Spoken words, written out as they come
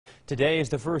Today is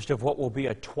the first of what will be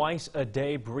a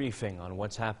twice-a-day briefing on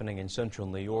what's happening in central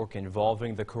New York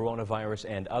involving the coronavirus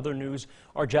and other news.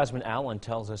 Our Jasmine Allen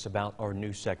tells us about our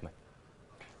news segment.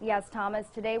 Yes, Thomas,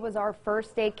 today was our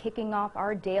first day kicking off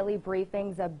our daily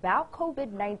briefings about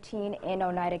COVID-19 in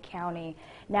Oneida County.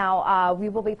 Now, we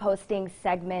will be posting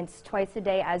segments twice a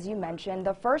day, as you mentioned.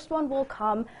 The first one will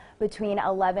come between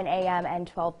 11 a.m. and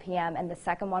 12 p.m., and the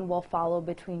second one will follow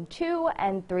between 2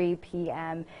 and 3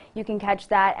 p.m. You can catch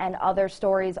that and other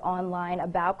stories online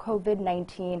about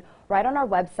COVID-19 right on our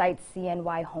website,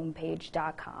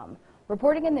 cnyhomepage.com.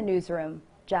 Reporting in the newsroom,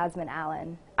 Jasmine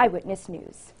Allen, Eyewitness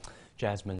News. Jasmine.